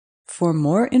For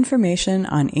more information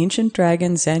on Ancient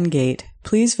Dragon Zen Gate,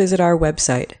 please visit our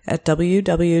website at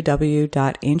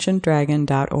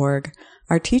www.ancientdragon.org.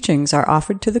 Our teachings are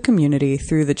offered to the community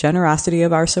through the generosity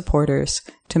of our supporters.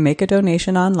 To make a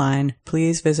donation online,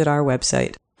 please visit our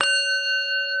website.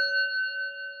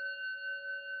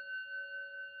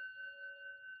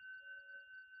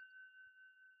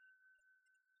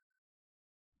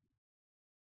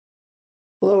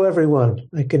 Hello, everyone.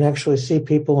 I can actually see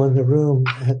people in the room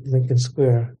at Lincoln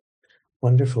Square.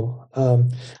 Wonderful.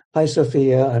 Hi,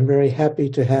 Sophia. I'm very happy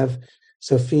to have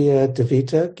Sophia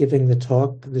DeVita giving the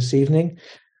talk this evening.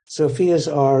 Sophia's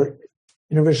our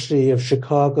University of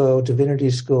Chicago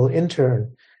Divinity School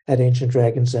intern at Ancient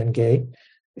Dragon Zen Gate.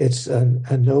 It's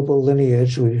a noble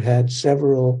lineage. We've had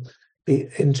several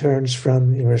interns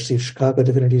from the University of Chicago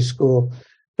Divinity School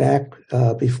back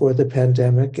before the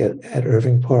pandemic at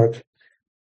Irving Park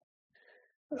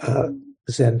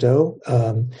Zendo.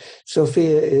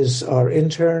 Sophia is our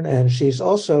intern, and she's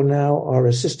also now our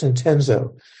assistant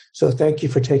Tenzo. So thank you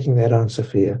for taking that on,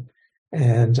 Sophia.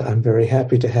 And I'm very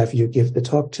happy to have you give the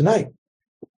talk tonight.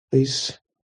 Please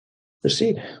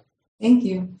proceed. Thank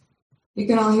you. You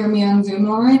can all hear me on Zoom,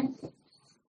 all right?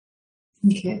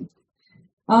 Okay.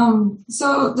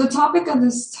 So the topic of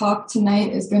this talk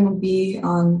tonight is going to be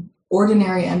on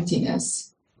ordinary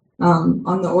emptiness,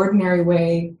 on the ordinary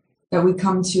way that we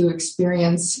come to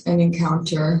experience and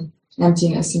encounter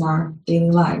emptiness in our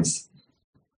daily lives.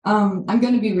 I'm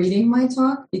going to be reading my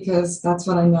talk because that's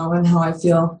what I know and how I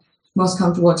feel most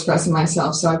comfortable expressing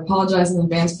myself. So I apologize in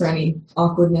advance for any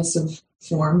awkwardness of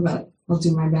form, but I'll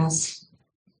do my best.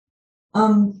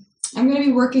 I'm going to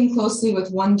be working closely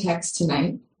with one text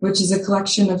tonight, which is a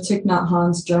collection of Thich Nhat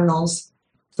Hanh's journals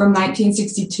from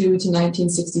 1962 to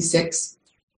 1966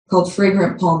 called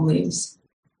Fragrant Palm Leaves.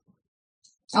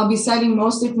 I'll be citing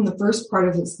mostly from the first part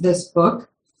of this book,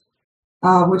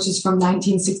 which is from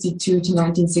 1962 to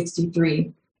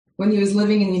 1963, when he was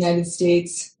living in the United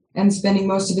States and spending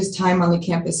most of his time on the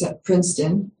campus at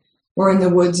Princeton or in the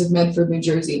woods of Medford, New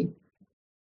Jersey.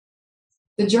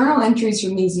 The journal entries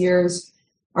from these years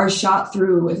are shot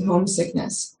through with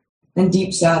homesickness and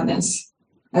deep sadness,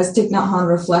 as Thich Nhat Hanh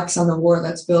reflects on the war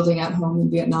that's building at home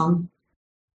in Vietnam.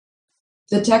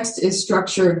 The text is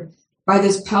structured by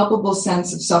this palpable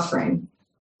sense of suffering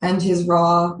and his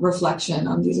raw reflection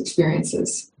on these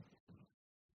experiences.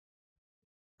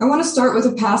 I want to start with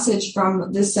a passage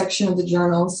from this section of the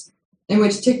journals in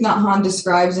which Thich Nhat Hanh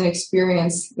describes an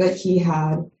experience that he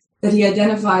had, that he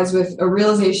identifies with a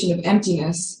realization of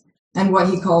emptiness and what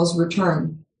he calls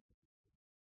return.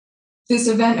 This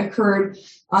event occurred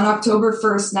on October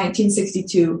 1st,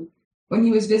 1962, when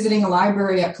he was visiting a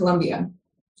library at Columbia.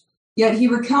 Yet he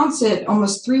recounts it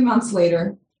almost 3 months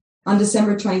later, on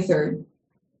December 23rd.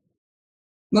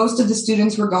 Most of the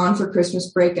students were gone for Christmas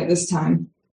break at this time,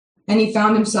 and he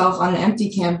found himself on an empty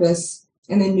campus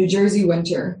in the New Jersey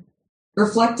winter,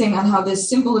 reflecting on how this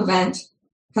simple event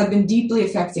had been deeply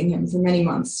affecting him for many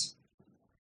months.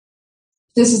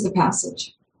 This is the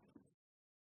passage.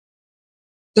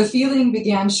 The feeling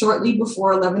began shortly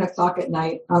before 11 o'clock at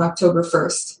night on October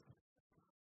 1st.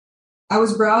 I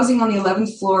was browsing on the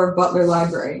 11th floor of Butler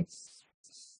Library.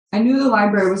 I knew the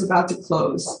library was about to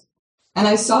close, and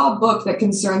I saw a book that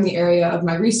concerned the area of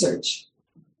my research.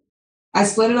 I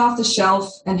slid it off the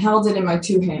shelf and held it in my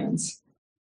two hands.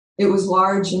 It was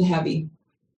large and heavy.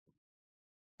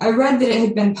 I read that it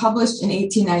had been published in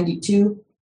 1892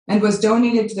 and was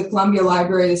donated to the Columbia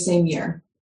Library the same year.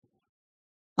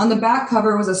 On the back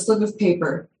cover was a slip of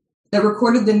paper that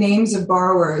recorded the names of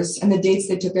borrowers and the dates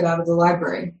they took it out of the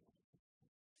library.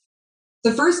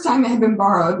 The first time it had been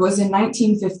borrowed was in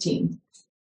 1915.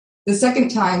 The second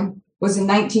time was in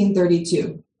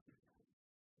 1932.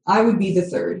 I would be the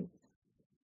third.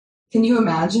 Can you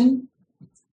imagine?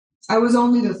 I was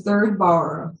only the third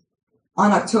borrower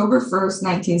on October 1st,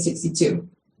 1962.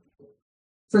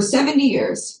 For 70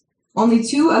 years, only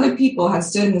 2 other people had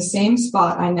stood in the same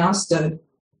spot I now stood,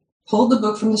 pulled the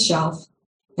book from the shelf,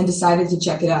 and decided to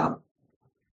check it out.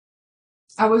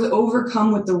 I was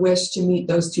overcome with the wish to meet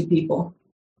those 2 people.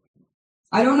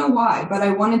 I don't know why, but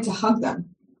I wanted to hug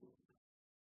them.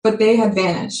 But they had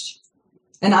vanished,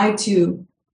 and I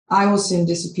will soon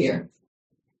disappear.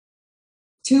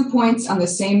 2 points on the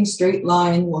same straight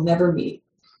line will never meet.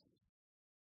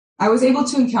 I was able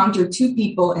to encounter 2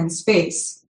 people in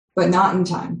space, but not in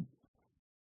time.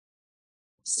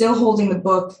 Still holding the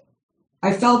book,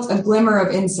 I felt a glimmer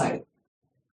of insight.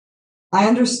 I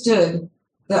understood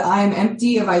that I am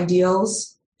empty of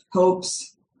ideals,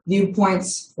 hopes,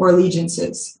 viewpoints, or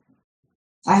allegiances.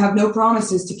 I have no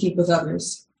promises to keep with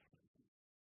others.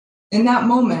 In that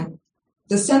moment,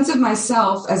 The sense of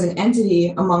myself as an entity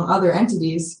among other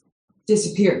entities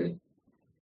disappeared.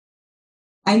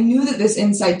 I knew that this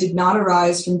insight did not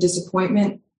arise from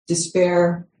disappointment,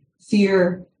 despair,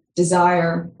 fear,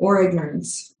 desire, or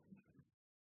ignorance.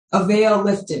 A veil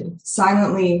lifted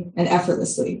silently and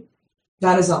effortlessly.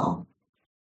 That is all.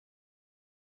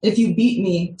 If you beat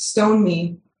me, stone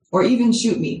me, or even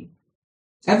shoot me,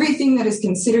 everything that is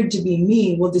considered to be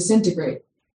me will disintegrate.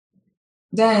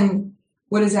 Then,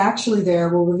 what is actually there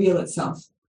will reveal itself.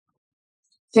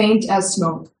 Faint as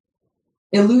smoke,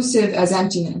 elusive as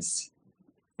emptiness,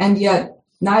 and yet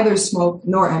neither smoke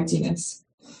nor emptiness,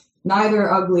 neither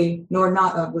ugly nor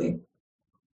not ugly,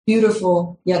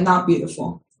 beautiful yet not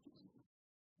beautiful.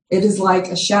 It is like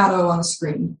a shadow on a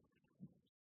screen.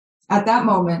 At that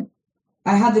moment,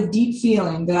 I had the deep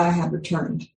feeling that I had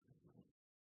returned.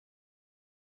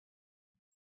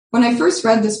 When I first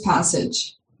read this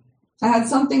passage, I had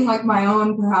something like my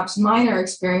own, perhaps minor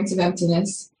experience of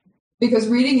emptiness, because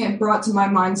reading it brought to my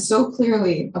mind so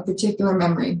clearly a particular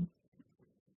memory.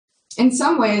 In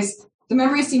some ways, the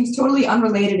memory seems totally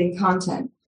unrelated in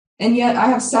content, and yet I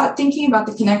have sat thinking about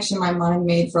the connection my mind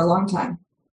made for a long time.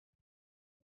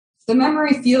 The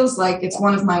memory feels like it's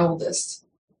one of my oldest.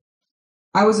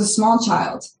 I was a small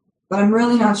child, but I'm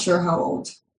really not sure how old.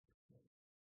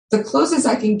 The closest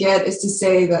I can get is to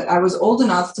say that I was old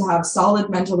enough to have solid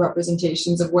mental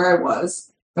representations of where I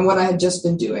was and what I had just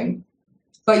been doing,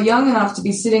 but young enough to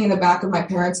be sitting in the back of my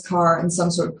parents' car in some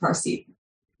sort of car seat.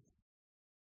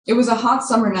 It was a hot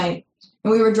summer night,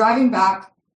 and we were driving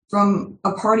back from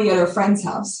a party at our friend's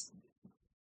house.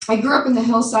 I grew up in the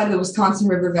hillside of the Wisconsin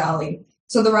River Valley,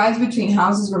 so the rides between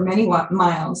houses were many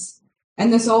miles,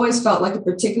 and this always felt like a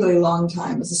particularly long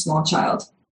time as a small child.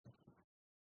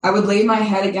 I would lay my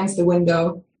head against the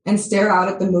window and stare out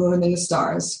at the moon and the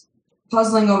stars,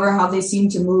 puzzling over how they seemed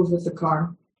to move with the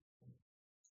car.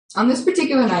 On this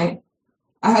particular night,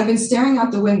 I had been staring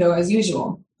out the window as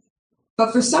usual,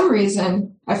 but for some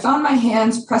reason, I found my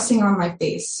hands pressing on my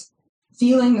face,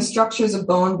 feeling the structures of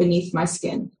bone beneath my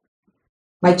skin,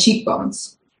 my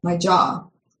cheekbones, my jaw,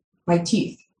 my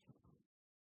teeth.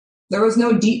 There was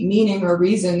no deep meaning or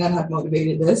reason that had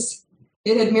motivated this.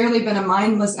 It had merely been a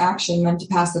mindless action meant to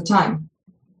pass the time.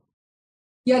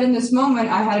 Yet in this moment,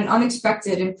 I had an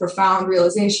unexpected and profound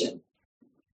realization.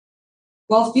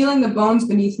 While feeling the bones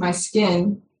beneath my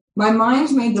skin, my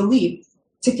mind made the leap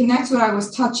to connect what I was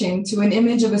touching to an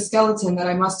image of a skeleton that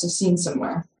I must have seen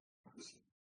somewhere.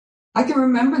 I can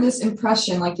remember this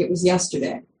impression like it was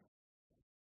yesterday.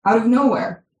 Out of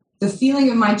nowhere, the feeling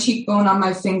of my cheekbone on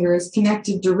my fingers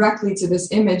connected directly to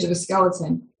this image of a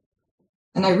skeleton.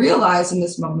 And I realized in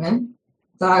this moment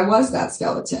that I was that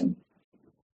skeleton.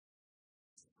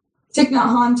 Thich Nhat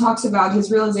Hanh talks about his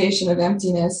realization of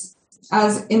emptiness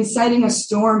as inciting a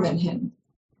storm in him,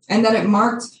 and that it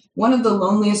marked one of the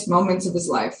loneliest moments of his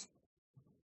life.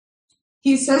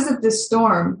 He says that this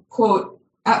storm, quote,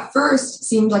 at first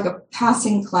seemed like a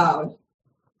passing cloud,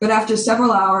 but after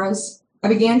several hours, I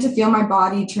began to feel my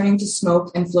body turning to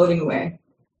smoke and floating away.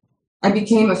 I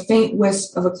became a faint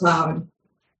wisp of a cloud.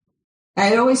 I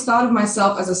had always thought of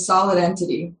myself as a solid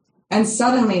entity, and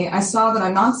suddenly I saw that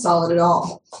I'm not solid at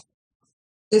all.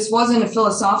 This wasn't a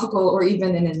philosophical or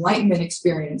even an enlightenment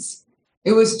experience.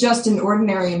 It was just an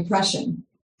ordinary impression,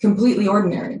 completely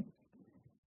ordinary.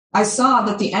 I saw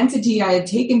that the entity I had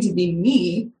taken to be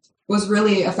me was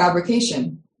really a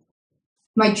fabrication.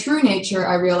 My true nature,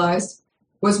 I realized,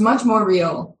 was much more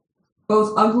real,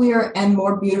 both uglier and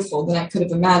more beautiful than I could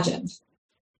have imagined.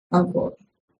 Unquote.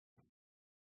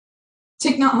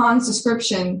 Thich Nhat Hanh's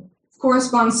description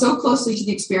corresponds so closely to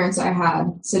the experience I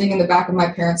had sitting in the back of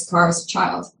my parents' car as a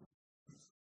child.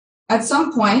 At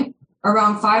some point,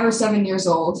 around 5 or 7 years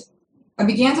old, I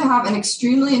began to have an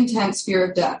extremely intense fear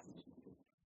of death.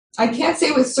 I can't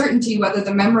say with certainty whether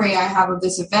the memory I have of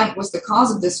this event was the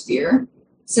cause of this fear,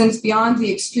 since beyond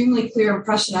the extremely clear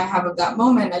impression I have of that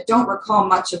moment, I don't recall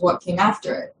much of what came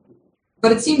after it.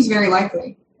 But it seems very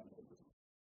likely.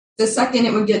 The second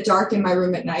it would get dark in my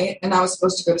room at night and I was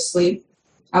supposed to go to sleep,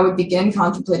 I would begin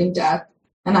contemplating death,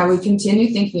 and I would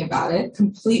continue thinking about it,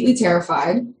 completely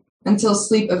terrified, until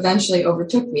sleep eventually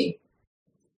overtook me.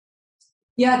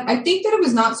 Yet, I think that it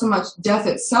was not so much death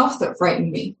itself that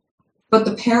frightened me, but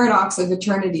the paradox of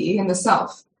eternity and the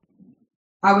self.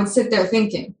 I would sit there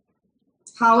thinking,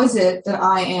 how is it that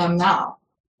I am now?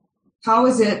 How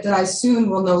is it that I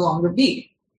soon will no longer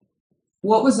be?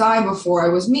 What was I before I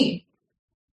was me?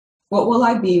 What will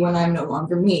I be when I am no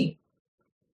longer me?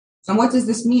 And what does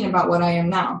this mean about what I am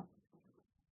now?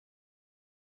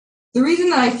 The reason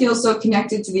that I feel so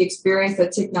connected to the experience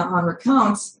that Thich Nhat Hanh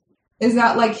recounts is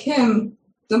that, like him,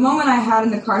 The moment I had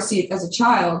in the car seat as a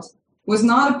child was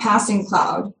not a passing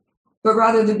cloud, but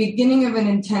rather the beginning of an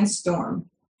intense storm.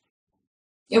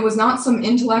 It was not some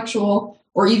intellectual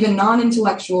or even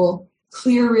non-intellectual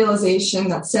clear realization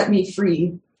that set me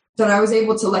free, that I was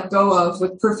able to let go of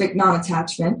with perfect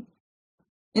non-attachment.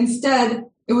 Instead,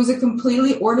 it was a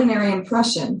completely ordinary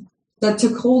impression that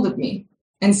took hold of me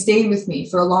and stayed with me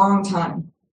for a long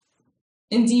time.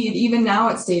 Indeed, even now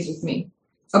it stays with me,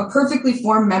 a perfectly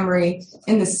formed memory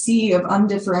in the sea of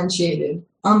undifferentiated,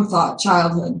 unthought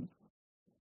childhood.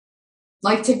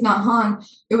 Like Thich Nhat Hanh,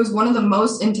 it was one of the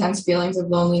most intense feelings of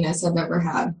loneliness I've ever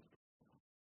had.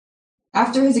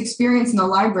 After his experience in the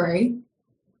library,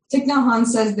 Thich Nhat Hanh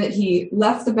says that he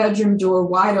left the bedroom door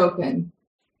wide open,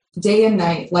 day and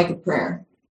night, like a prayer.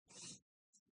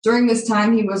 During this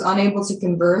time, he was unable to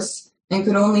converse and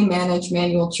could only manage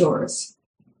manual chores.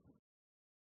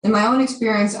 In my own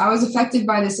experience, I was affected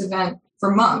by this event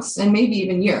for months and maybe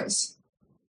even years.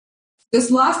 This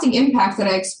lasting impact that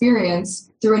I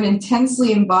experienced through an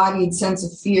intensely embodied sense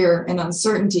of fear and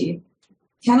uncertainty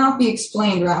cannot be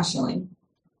explained rationally.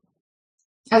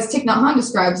 As Thich Nhat Hanh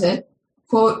describes it,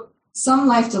 quote, "Some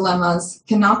life dilemmas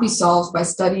cannot be solved by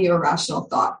study or rational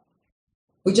thought.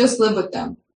 We just live with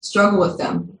them, struggle with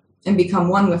them, and become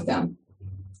one with them.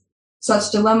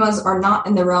 Such dilemmas are not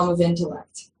in the realm of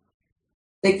intellect.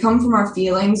 They come from our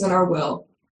feelings and our will,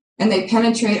 and they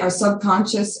penetrate our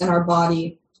subconscious and our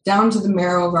body down to the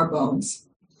marrow of our bones.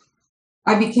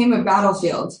 I became a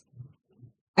battlefield.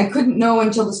 I couldn't know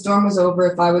until the storm was over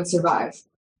if I would survive.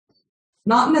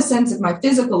 Not in the sense of my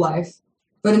physical life,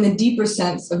 but in the deeper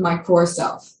sense of my core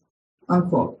self,"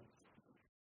 unquote.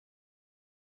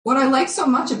 What I like so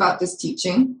much about this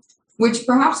teaching, which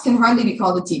perhaps can hardly be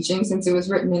called a teaching since it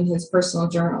was written in his personal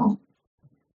journal,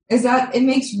 is that it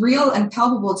makes real and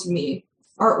palpable to me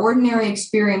our ordinary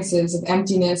experiences of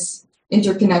emptiness,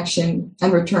 interconnection,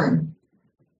 and return.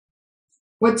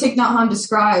 What Thich Nhat Hanh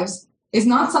describes is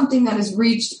not something that is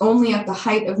reached only at the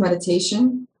height of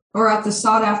meditation or at the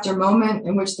sought-after moment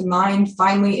in which the mind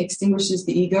finally extinguishes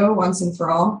the ego once and for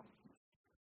all.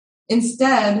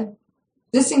 Instead,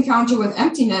 this encounter with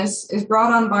emptiness is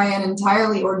brought on by an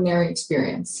entirely ordinary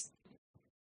experience.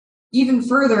 Even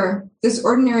further, this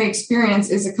ordinary experience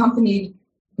is accompanied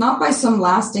not by some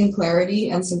lasting clarity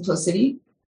and simplicity,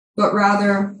 but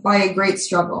rather by a great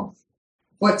struggle,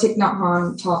 what Thich Nhat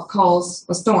Hanh calls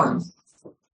a storm.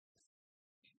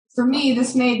 For me,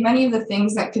 this made many of the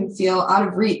things that can feel out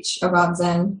of reach about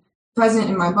Zen present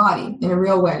in my body in a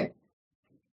real way.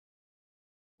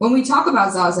 When we talk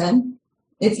about Zazen,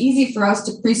 it's easy for us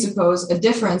to presuppose a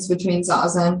difference between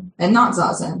Zazen and not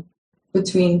Zazen,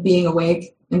 between being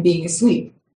awake and being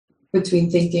asleep, between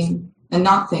thinking and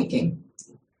not thinking.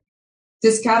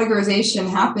 This categorization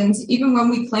happens even when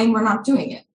we claim we're not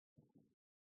doing it.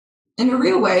 In a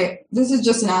real way, this is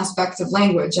just an aspect of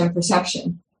language and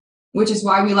perception, which is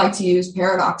why we like to use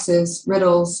paradoxes,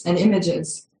 riddles, and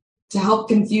images to help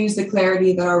confuse the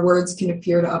clarity that our words can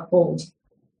appear to uphold.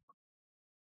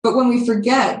 But when we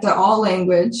forget that all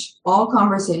language, all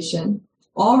conversation,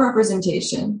 all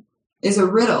representation is a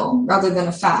riddle rather than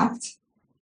a fact,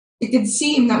 it could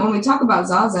seem that when we talk about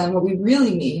Zazen, what we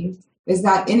really mean is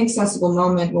that inaccessible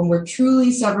moment when we're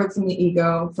truly severed from the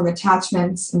ego, from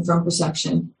attachments, and from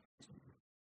perception.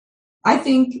 I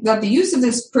think that the use of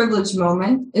this privileged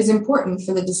moment is important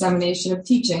for the dissemination of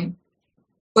teaching,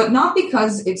 but not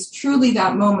because it's truly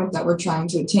that moment that we're trying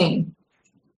to attain.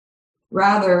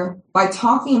 Rather, by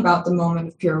talking about the moment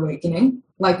of pure awakening,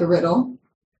 like a riddle,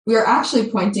 we are actually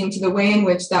pointing to the way in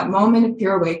which that moment of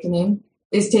pure awakening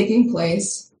is taking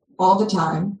place all the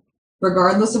time,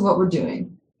 regardless of what we're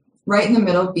doing, right in the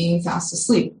middle of being fast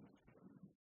asleep.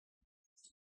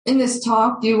 In this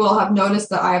talk, you will have noticed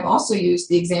that I have also used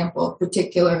the example of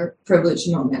particular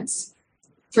privileged moments.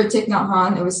 For Thich Nhat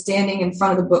Hanh, it was standing in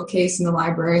front of the bookcase in the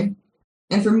library,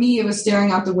 and for me, it was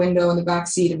staring out the window in the back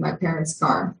seat of my parents'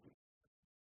 car.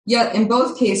 Yet, in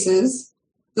both cases,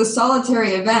 the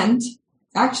solitary event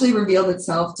actually revealed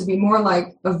itself to be more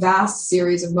like a vast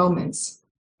series of moments,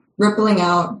 rippling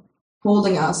out,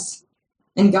 holding us,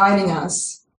 and guiding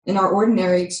us in our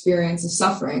ordinary experience of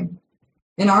suffering,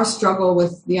 in our struggle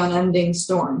with the unending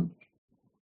storm.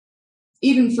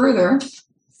 Even further,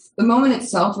 the moment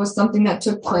itself was something that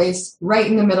took place right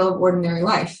in the middle of ordinary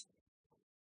life.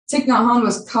 Thich Nhat Hanh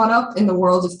was caught up in the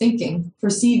world of thinking,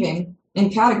 perceiving,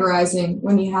 and categorizing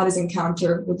when he had his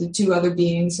encounter with the two other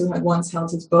beings who had once held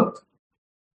his book.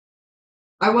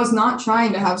 I was not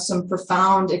trying to have some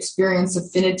profound experience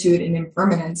of finitude and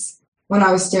impermanence when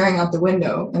I was staring out the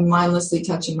window and mindlessly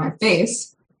touching my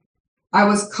face. I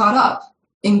was caught up,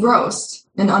 engrossed,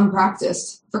 and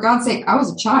unpracticed. For God's sake, I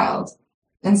was a child.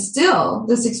 And still,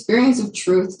 this experience of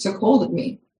truth took hold of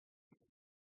me.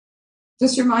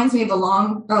 This reminds me of a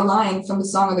line from the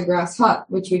Song of the Grass Hut,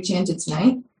 which we chanted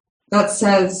tonight, that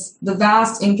says, "The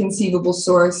vast, inconceivable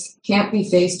source can't be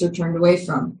faced or turned away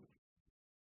from."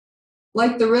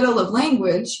 Like the riddle of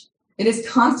language, it is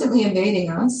constantly evading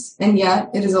us, and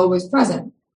yet it is always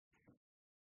present.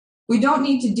 We don't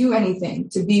need to do anything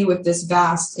to be with this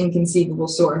vast, inconceivable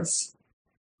source.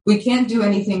 We can't do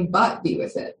anything but be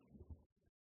with it.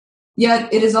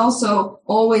 Yet it is also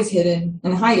always hidden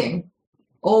and hiding,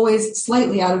 always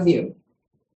slightly out of view.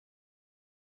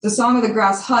 The Song of the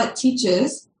Grass Hut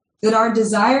teaches that our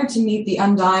desire to meet the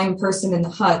undying person in the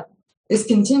hut is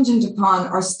contingent upon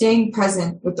our staying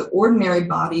present with the ordinary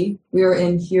body we are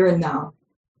in here and now.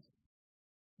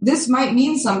 This might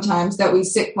mean sometimes that we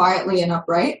sit quietly and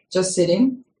upright, just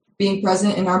sitting, being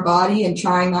present in our body and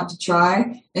trying not to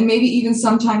try, and maybe even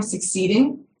sometimes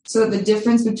succeeding, so that the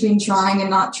difference between trying and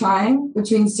not trying,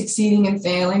 between succeeding and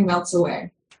failing, melts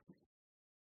away.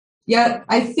 Yet,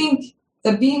 I think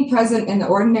that being present in the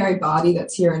ordinary body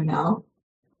that's here and now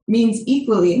means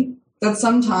equally that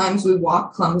sometimes we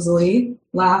walk clumsily,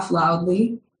 laugh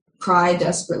loudly, cry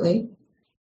desperately.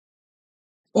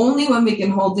 Only when we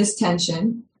can hold this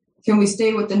tension can we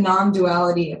stay with the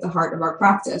non-duality at the heart of our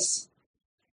practice.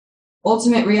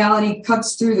 Ultimate reality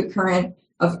cuts through the current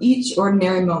of each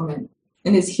ordinary moment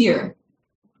and is here,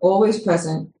 always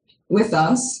present, with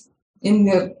us in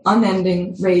the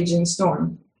unending, raging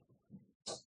storm.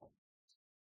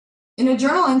 In a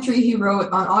journal entry he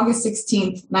wrote on August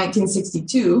 16th,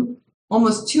 1962,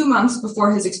 almost 2 months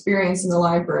before his experience in the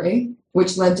library,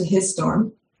 which led to his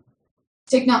storm,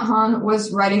 Thich Nhat Hanh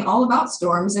was writing all about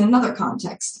storms in another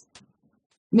context.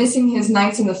 Missing his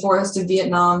nights in the forest of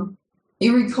Vietnam, he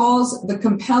recalls the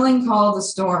compelling call of the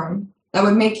storm that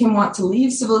would make him want to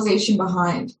leave civilization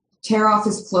behind, tear off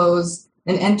his clothes,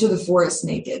 and enter the forest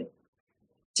naked.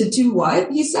 To do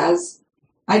what, he says?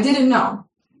 I didn't know,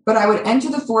 but I would enter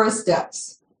the forest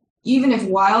depths, even if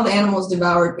wild animals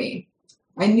devoured me.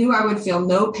 I knew I would feel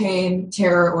no pain,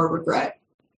 terror, or regret.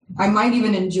 I might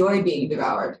even enjoy being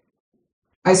devoured.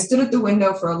 I stood at the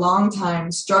window for a long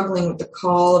time, struggling with the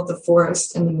call of the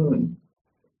forest and the moon.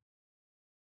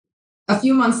 A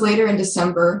few months later in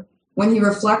December, when he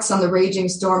reflects on the raging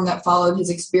storm that followed his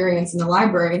experience in the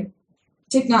library,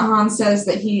 Thich Nhat Hanh says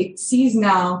that he sees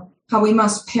now how we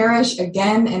must perish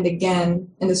again and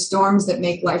again in the storms that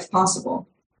make life possible.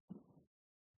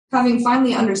 Having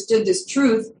finally understood this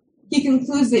truth, he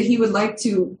concludes that he would like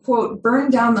to, quote,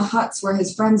 burn down the huts where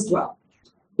his friends dwell,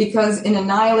 because in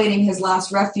annihilating his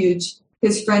last refuge,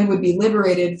 his friend would be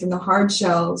liberated from the hard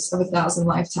shells of 1,000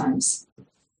 lifetimes.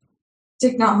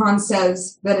 Thich Nhat Hanh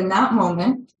says that in that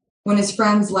moment, when his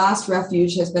friend's last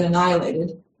refuge has been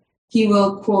annihilated, he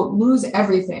will, quote, lose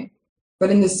everything, but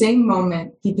in the same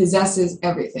moment, he possesses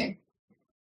everything.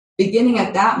 Beginning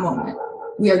at that moment,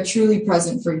 we are truly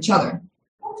present for each other,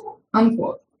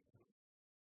 unquote.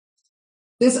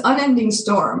 This unending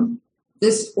storm,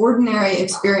 this ordinary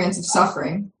experience of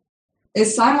suffering,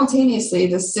 is simultaneously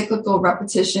the cyclical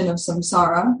repetition of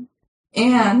samsara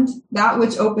and that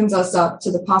which opens us up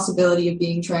to the possibility of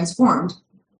being transformed.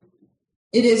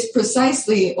 It is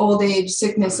precisely old age,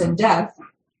 sickness, and death,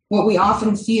 what we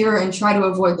often fear and try to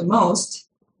avoid the most,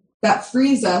 that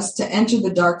frees us to enter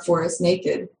the dark forest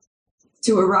naked,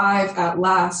 to arrive at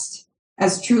last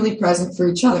as truly present for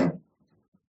each other.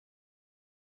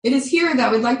 It is here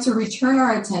that we'd like to return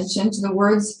our attention to the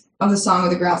words of the Song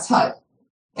of the Grass Hut,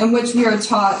 in which we are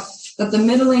taught that the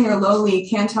middling or lowly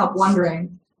can't help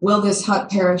wondering, will this hut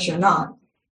perish or not?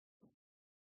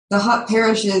 The hut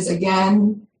perishes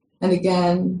again and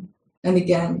again and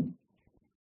again.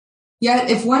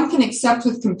 Yet, if one can accept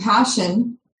with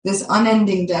compassion this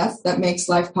unending death that makes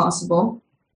life possible,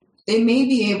 they may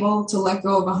be able to let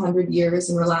go of 100 years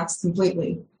and relax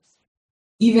completely,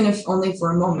 even if only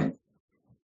for a moment.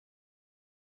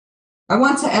 I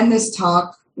want to end this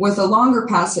talk with a longer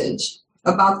passage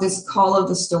about this call of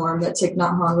the storm that Thich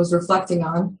Nhat Hanh was reflecting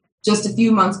on just a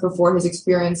few months before his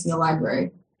experience in the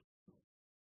library.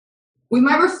 We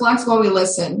might reflect while we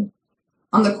listen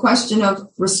on the question of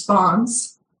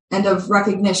response and of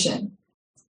recognition.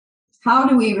 How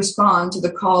do we respond to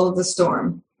the call of the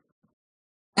storm?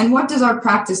 And what does our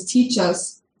practice teach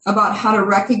us about how to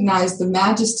recognize the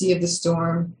majesty of the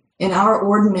storm in our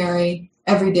ordinary,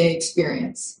 everyday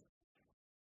experience?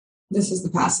 This is the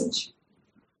passage.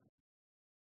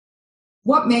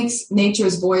 What makes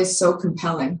nature's voice so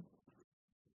compelling?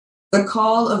 The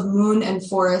call of moon and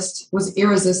forest was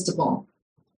irresistible.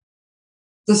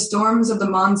 The storms of the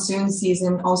monsoon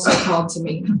season also called to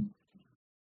me.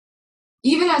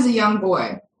 Even as a young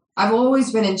boy, I've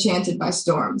always been enchanted by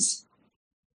storms.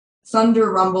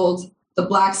 Thunder rumbled, the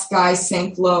black sky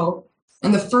sank low,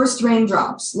 and the first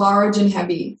raindrops, large and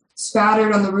heavy,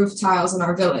 spattered on the roof tiles in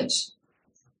our village.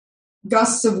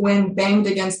 Gusts of wind banged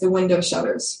against the window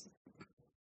shutters.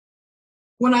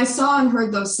 When I saw and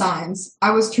heard those signs,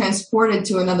 I was transported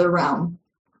to another realm.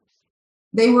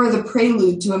 They were the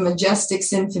prelude to a majestic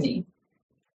symphony.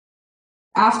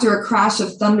 After a crash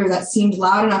of thunder that seemed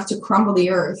loud enough to crumble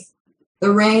the earth,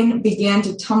 the rain began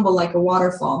to tumble like a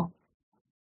waterfall.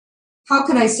 How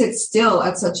could I sit still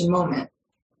at such a moment?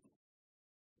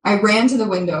 I ran to the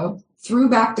window, threw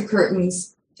back the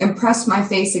curtains, and pressed my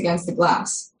face against the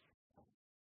glass.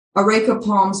 Areca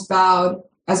palms bowed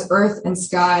as earth and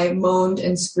sky moaned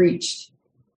and screeched.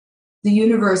 The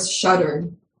universe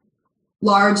shuddered.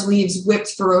 Large leaves whipped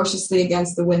ferociously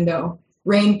against the window.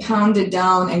 Rain pounded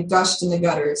down and gushed in the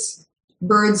gutters.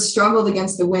 Birds struggled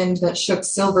against the wind that shook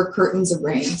silver curtains of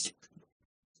rain.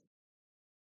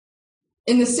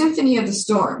 In the symphony of the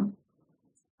storm,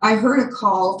 I heard a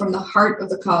call from the heart of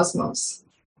the cosmos.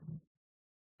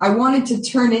 I wanted to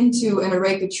turn into an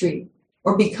areca tree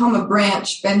or become a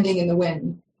branch bending in the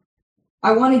wind.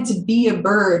 I wanted to be a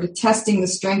bird testing the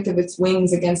strength of its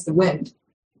wings against the wind.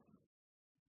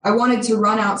 I wanted to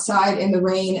run outside in the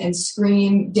rain and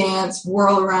scream, dance,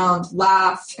 whirl around,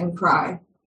 laugh, and cry.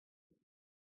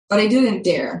 But I didn't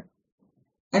dare.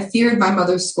 I feared my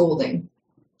mother's scolding.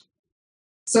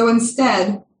 So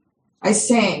instead, I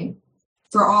sang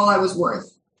for all I was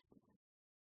worth.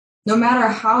 No matter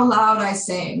how loud I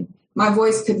sang, my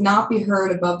voice could not be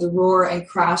heard above the roar and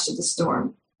crash of the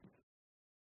storm.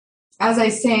 As I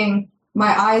sang,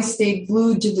 my eyes stayed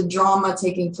glued to the drama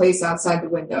taking place outside the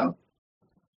window.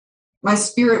 My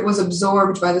spirit was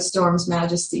absorbed by the storm's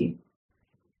majesty.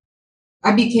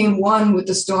 I became one with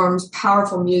the storm's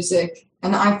powerful music,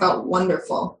 and I felt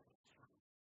wonderful.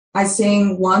 I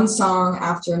sang one song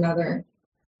after another.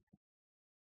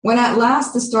 When at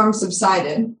last the storm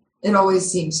subsided, it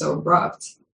always seemed so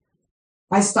abrupt,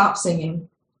 I stopped singing.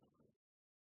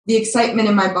 The excitement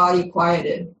in my body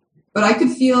quieted, but I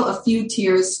could feel a few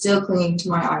tears still clinging to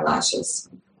my eyelashes.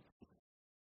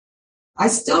 I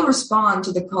still respond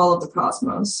to the call of the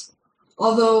cosmos,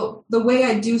 although the way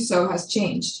I do so has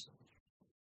changed.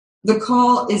 The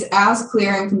call is as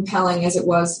clear and compelling as it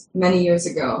was many years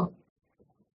ago.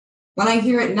 When I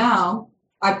hear it now,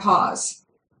 I pause,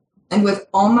 and with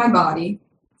all my body,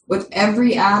 with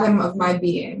every atom of my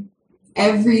being,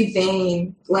 every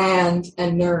vein, gland,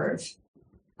 and nerve,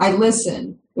 I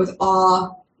listen with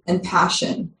awe and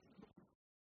passion.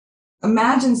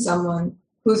 Imagine someone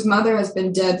whose mother has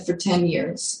been dead for 10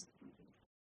 years.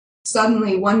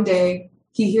 Suddenly, one day,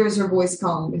 he hears her voice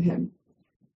calling to him.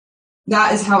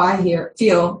 That is how I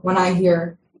feel when I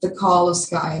hear the call of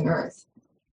sky and earth.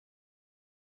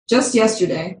 Just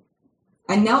yesterday,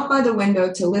 I knelt by the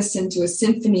window to listen to a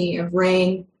symphony of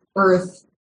rain, earth,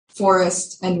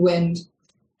 forest, and wind.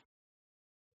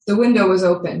 The window was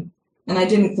open, and I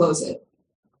didn't close it.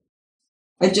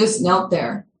 I just knelt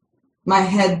there, my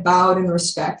head bowed in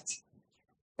respect,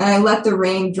 and I let the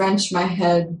rain drench my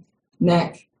head,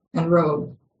 neck, and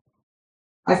robe.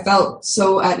 I felt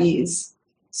so at ease,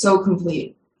 so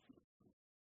complete.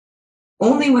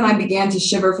 Only when I began to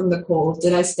shiver from the cold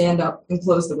did I stand up and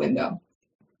close the window.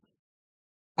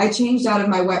 I changed out of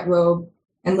my wet robe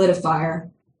and lit a fire,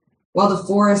 while the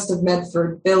forest of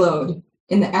Medford billowed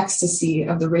in the ecstasy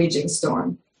of the raging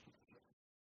storm.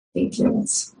 Thank you.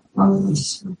 That's all.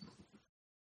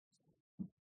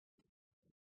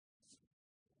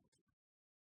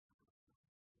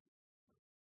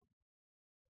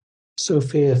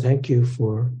 Sophia, thank you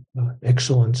for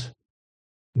excellent,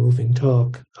 moving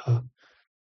talk.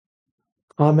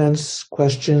 Comments,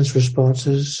 questions,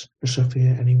 responses for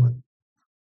Sophia? Anyone?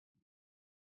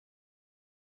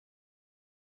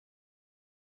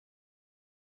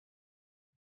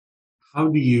 How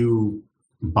do you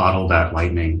bottle that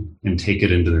lightning and take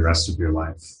it into the rest of your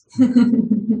life?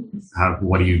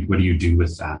 What do you do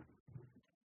with that?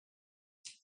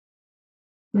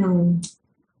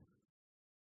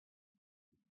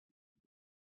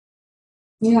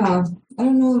 Yeah, I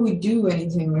don't know that we do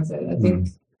anything with it. I think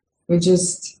we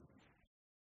just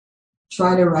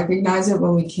try to recognize it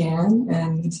when we can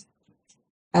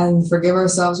and forgive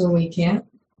ourselves when we can't.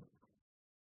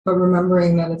 But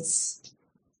remembering that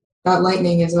that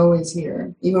lightning is always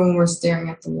here, even when we're staring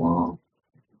at the wall.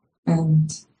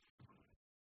 And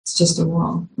it's just a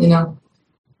wall, you know?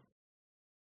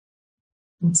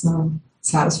 It's not a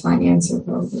satisfying answer,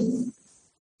 probably.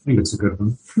 I think it's a good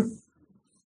one.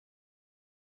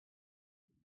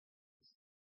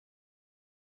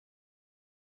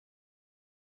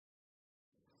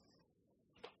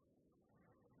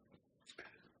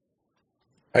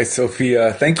 Hi,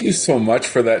 Sophia. Thank you so much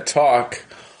for that talk.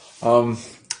 Um,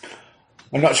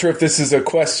 I'm not sure if this is a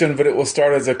question, but it will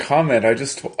start as a comment.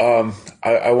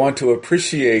 I want to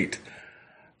appreciate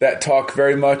that talk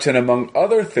very much, and among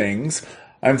other things,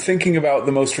 I'm thinking about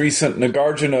the most recent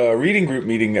Nagarjuna reading group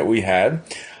meeting that we had.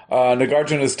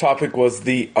 Nagarjuna's topic was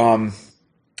the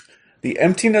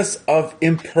emptiness of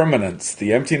impermanence,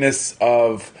 the emptiness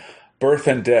of birth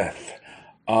and death.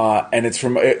 And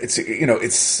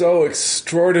it's so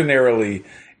extraordinarily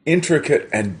intricate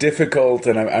and difficult,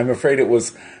 and I'm afraid it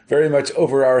was very much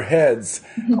over our heads.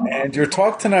 And your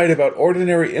talk tonight about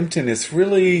ordinary emptiness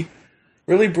really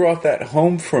brought that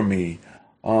home for me.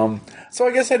 So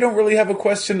I guess I don't really have a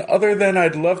question other than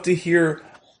I'd love to hear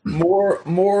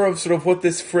more of sort of what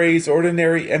this phrase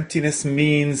ordinary emptiness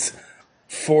means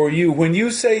for you. When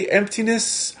you say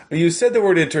emptiness, you said the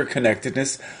word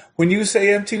interconnectedness. When you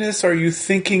say emptiness, are you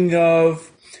thinking of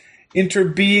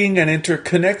interbeing and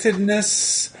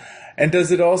interconnectedness? And does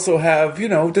it also have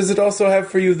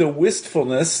for you the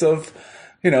wistfulness of,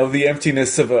 the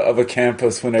emptiness of a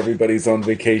campus when everybody's on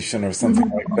vacation or something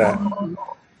like that?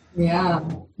 Yeah,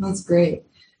 that's great.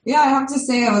 Yeah, I have to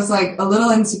say I was like a little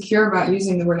insecure about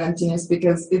using the word emptiness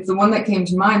because it's the one that came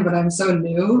to mind, but I'm so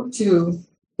new to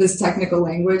this technical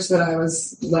language that I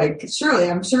was like,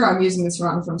 I'm sure I'm using this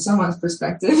wrong from someone's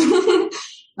perspective.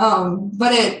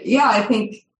 I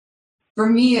think for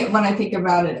me, when I think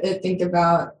about it, I think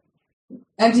about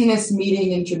emptiness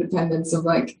meeting interdependence of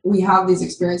like, we have these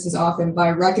experiences often by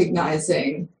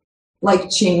recognizing like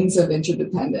chains of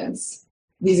interdependence,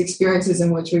 these experiences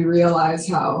in which we realize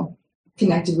how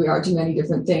connected we are to many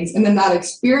different things. And then that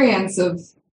experience of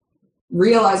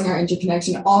realizing our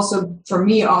interconnection also, for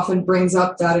me, often brings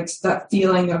up that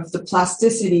feeling of the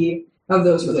plasticity of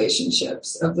those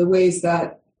relationships, of the ways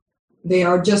that they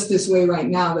are just this way right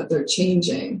now, that they're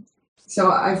changing. So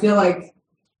I feel like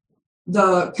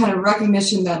the kind of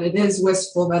recognition that it is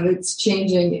wistful, that it's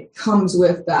changing, it comes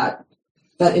with that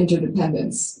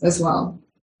interdependence as well.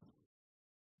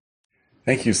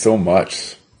 Thank you so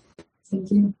much.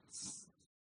 Thank you.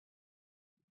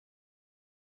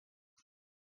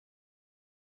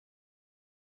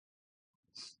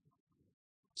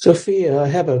 Sophia, I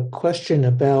have a question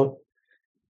about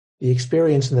the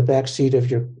experience in the back seat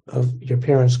of your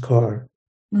parents' car.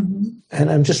 Mm-hmm. And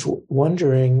I'm just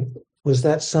wondering, was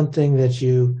that something that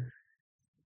you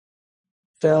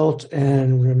felt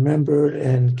and remembered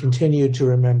and continued to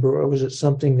remember, or was it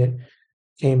something that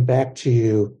came back to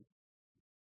you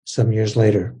some years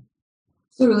later?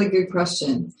 It's a really good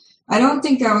question. I don't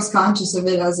think I was conscious of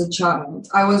it as a child.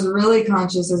 I was really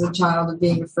conscious as a child of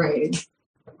being afraid.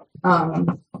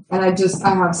 And I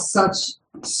have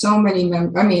so many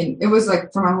memories. I mean, it was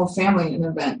like for my whole family an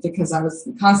event because I was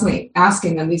constantly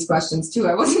asking them these questions too.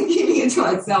 I wasn't keeping it to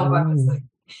myself. I was like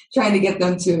trying to get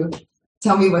them to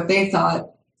tell me what they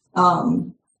thought.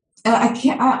 And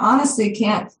I honestly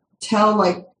can't tell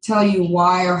you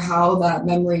why or how that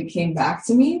memory came back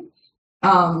to me.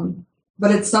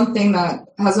 But it's something that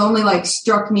has only like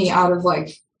struck me out of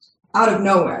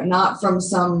nowhere, not from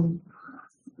some,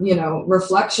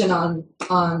 reflection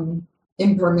on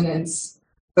impermanence,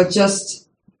 but just,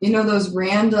 those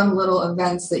random little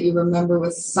events that you remember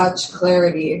with such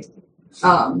clarity.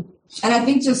 And I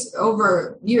think just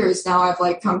over years now, I've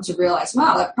like come to realize,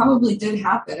 wow, that probably did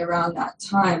happen around that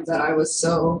time that I was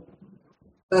so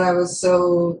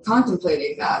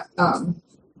contemplating that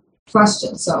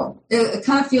question. So it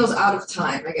kind of feels out of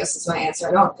time, I guess is my answer.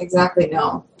 I don't exactly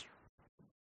know.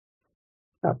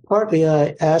 Partly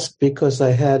I asked because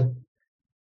I had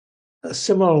a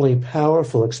similarly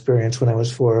powerful experience when I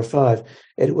was 4 or 5.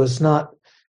 It wasn't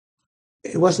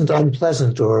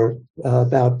unpleasant or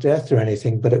about death or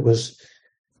anything, but it was,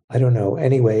 I don't know.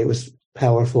 Anyway, it was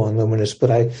powerful and luminous,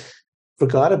 but I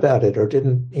forgot about it or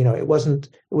didn't, it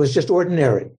was just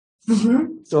ordinary.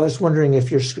 Mm-hmm. So I was wondering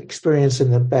if your experience in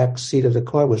the back seat of the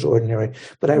car was ordinary,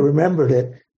 but I remembered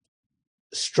it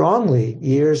strongly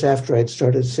years after I'd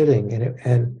started sitting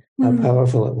and how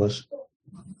powerful it was.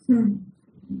 Mm-hmm.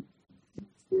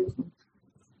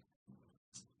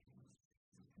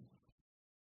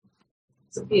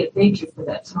 Sophia, thank you for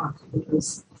that talk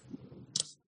because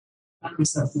I found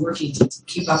myself working to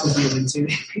keep up with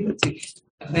you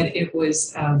but it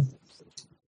was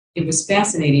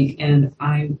fascinating, and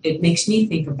it makes me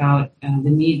think about the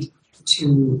need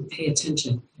to pay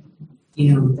attention.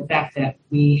 The fact that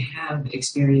we have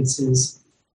experiences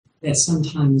that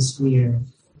sometimes we're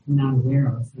not aware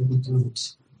of or we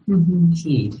don't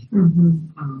heed,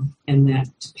 and that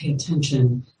to pay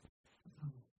attention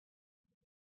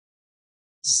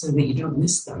so that you don't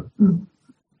miss them.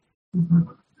 Mm-hmm.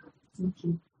 Thank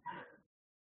you.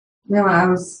 Yeah, when I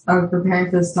was preparing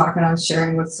for this talk and I was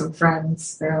sharing with some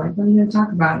friends, they're like, "What are you going to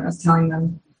talk about?" And I was telling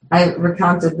them, I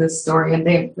recounted this story, and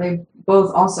they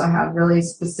both also had really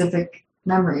specific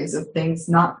memories of things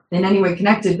not in any way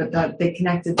connected, but that they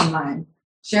connected to my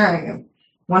sharing.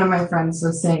 One of my friends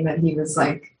was saying that he was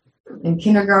like in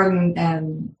kindergarten,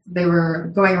 and they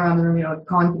were going around the room,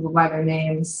 calling people by their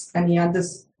names, and he had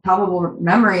this palpable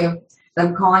memory of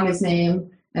them calling his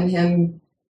name and him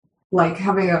like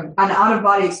having an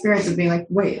out-of-body experience of being like,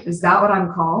 wait, is that what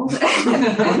I'm called?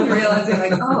 And realizing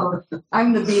like, oh,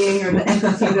 I'm the being or the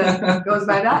entity that goes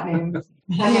by that name. And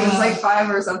he was like 5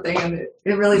 or something, and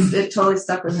it totally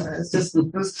stuck with him.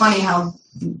 It was funny how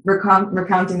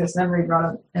recounting this memory brought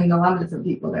up and a lot of different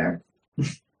people there.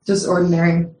 Just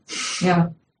ordinary. Yeah.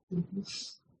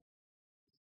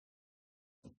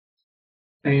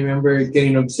 I remember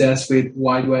getting obsessed with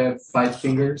why do I have 5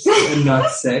 fingers and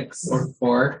not 6 or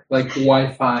 4? Like,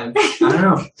 why 5? I don't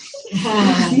know.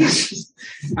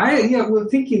 Well,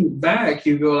 thinking back,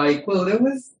 you go like, well,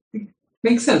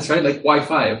 makes sense, right? Like, why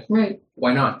 5? Right.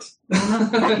 Why not?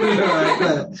 At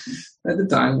the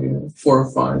time, 4 or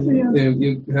 5,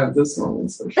 you have this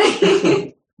moment. So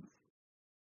sure.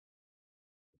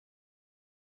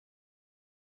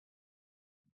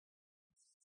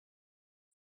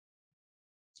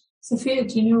 Sophia,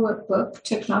 do you know what book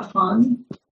Thich Nhat Hanh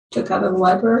took out of the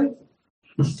library?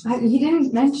 He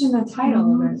didn't mention the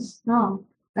title of it. No,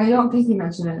 I don't think he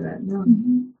mentioned it. No.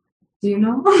 Mm-hmm. Do you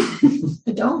know?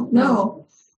 I don't know.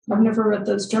 I've never read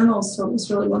those journals, so it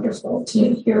was really wonderful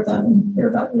to hear them and hear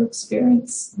about your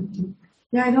experience. Mm-hmm.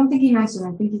 Yeah, I don't think he mentioned it.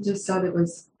 I think he just said it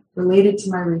was related to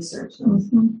my research.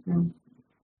 Mm-hmm. Yeah.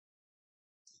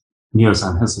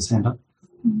 Neo-san has his hand up.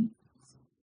 Mm-hmm.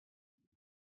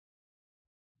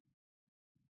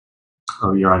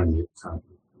 Oh, you're on mute.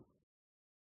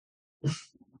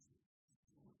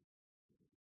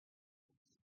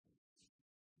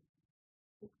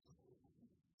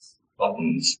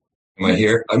 Buttons. Am I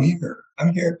here? I'm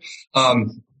here.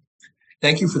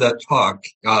 Thank you for that talk.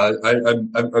 I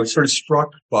was sort of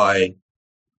struck by,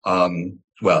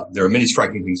 well, there are many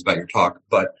striking things about your talk,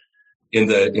 but in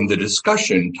the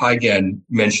discussion, Taigen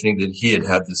mentioning that he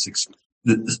had this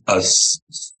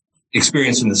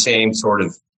experience in the same sort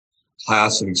of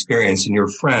class of experience in your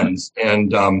friends.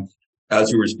 And as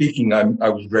you were speaking, I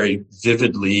was very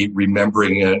vividly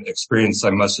remembering an experience I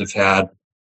must have had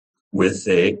when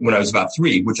I was about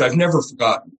 3, which I've never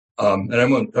forgotten. And I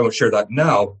won't share that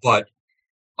now, but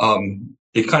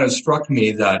it kind of struck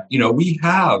me that, we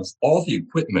have all the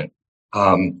equipment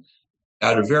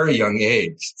at a very young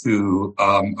age to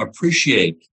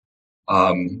appreciate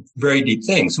very deep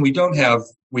things. And we don't have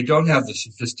the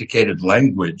sophisticated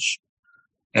language.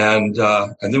 And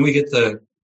then we get the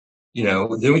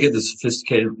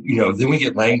sophisticated, then we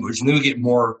get language, and then we get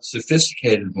more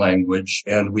sophisticated language,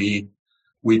 and we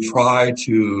try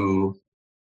to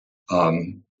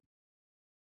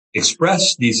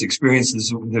express these experiences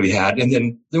that we had, and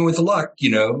then with luck,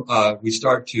 we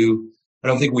start to. I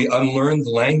don't think we unlearn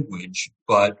the language,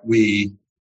 but we,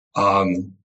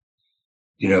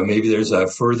 maybe there's a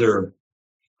further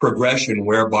progression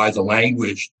whereby the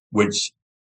language which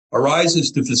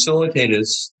arises to facilitate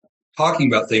us talking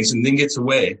about things and then gets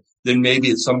away. Then maybe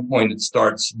at some point it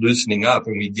starts loosening up,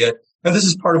 and and this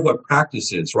is part of what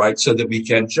practice is, right? So that we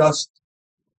can just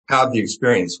have the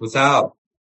experience without,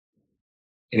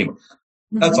 anyway,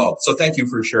 that's all. So thank you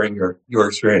for sharing your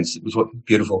experience. It was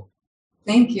beautiful.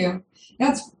 Thank you.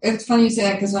 It's funny you say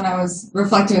that, because when I was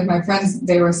reflecting with my friends,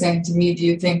 they were saying to me, do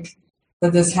you think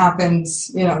that this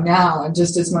happens, now and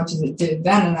just as much as it did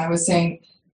then? And I was saying,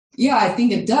 yeah, I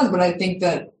think it does, but I think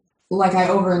that like I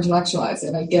over-intellectualize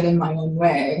it. I get in my own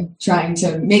way trying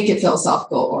to make it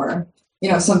philosophical or,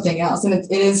 something else. And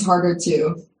it is harder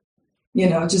to,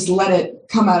 just let it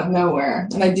come out of nowhere.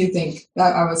 And I do think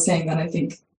that I was saying that I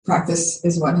think practice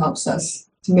is what helps us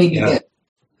to maybe get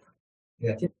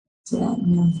to that.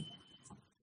 Yeah.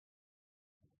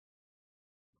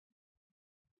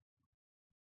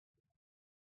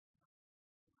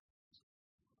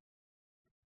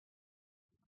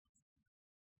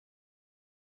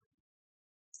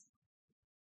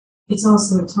 It's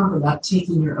also a talk about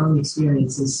taking your own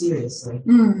experiences seriously,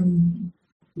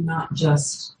 not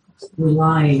just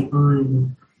relying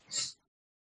on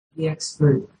the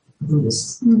expert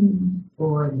Buddhists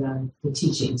or the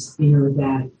teachings.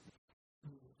 That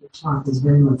the talk is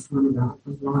very much one about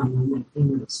relying on that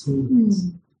inner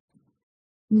experience.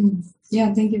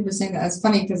 Yeah, thank you for saying that. It's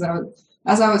funny because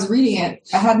as I was reading it,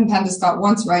 I hadn't had this thought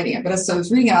once writing it, but as I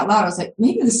was reading it out loud, I was like,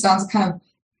 maybe this sounds kind of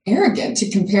arrogant to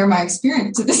compare my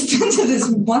experience to this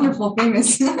wonderful,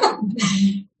 famous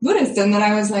Buddhist. And then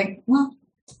I was like, well,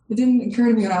 it didn't occur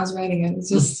to me when I was writing it. It's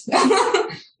just.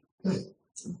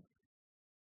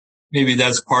 Maybe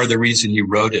that's part of the reason you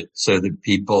wrote it, so that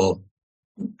people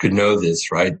could know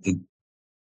this, right? It's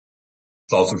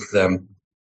also for them.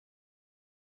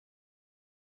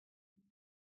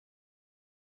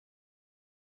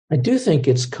 I do think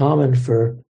it's common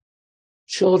for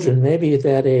children, maybe at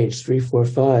that age, 3, 4,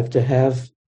 5, to have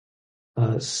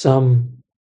some,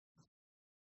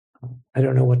 I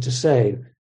don't know what to say,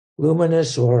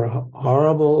 luminous or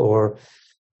horrible or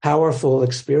powerful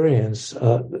experience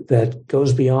that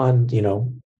goes beyond,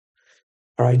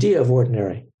 our idea of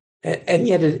ordinary. And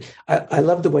yet, I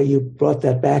love the way you brought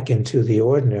that back into the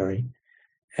ordinary.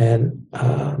 And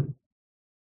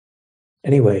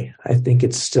anyway, I think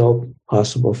it's still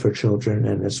possible for children,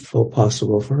 and it's still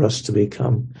possible for us to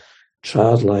become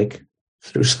childlike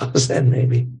through Zazen,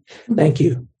 maybe. Thank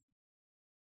you.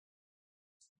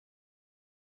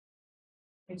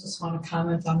 I just want to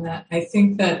comment on that. I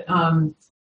think that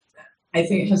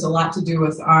it has a lot to do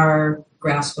with our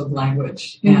grasp of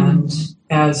language. And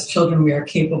as children, we are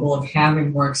capable of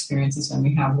having more experiences than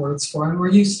we have words for, and we're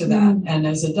used to that. And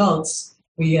as adults,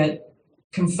 we get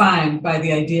confined by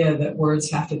the idea that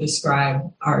words have to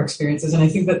describe our experiences. And I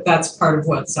think that that's part of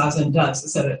what Zazen does,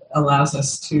 is that it allows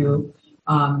us to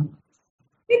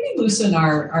maybe loosen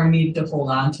our need to hold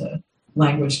on to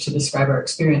language to describe our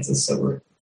experiences, so we're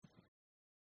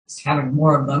just having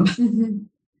more of them.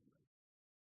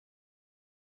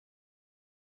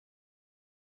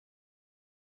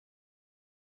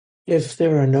 If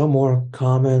there are no more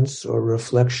comments or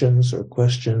reflections or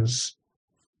questions,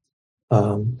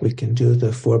 we can do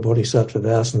the 4 Bodhisattva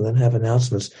vows and then have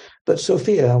announcements. But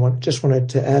Sophia, just wanted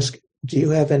to ask, do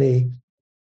you have any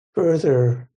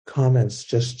further comments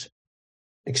just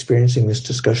experiencing this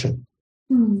discussion?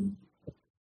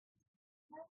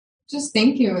 Just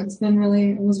thank you. It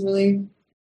was really,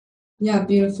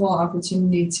 beautiful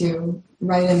opportunity to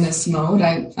write in this mode.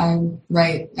 I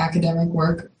write academic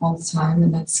work all the time,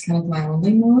 and that's kind of my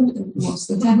only mode most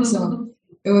of the time. So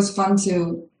it was fun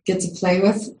to get to play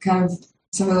with kind of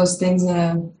some of those things in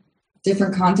a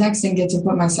different context and get to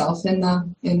put myself in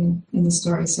the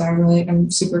story. So I'm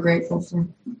super grateful for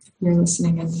your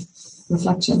listening and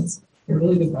reflections. You're a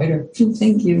really good writer.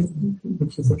 Thank you.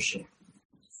 Thank you for sharing.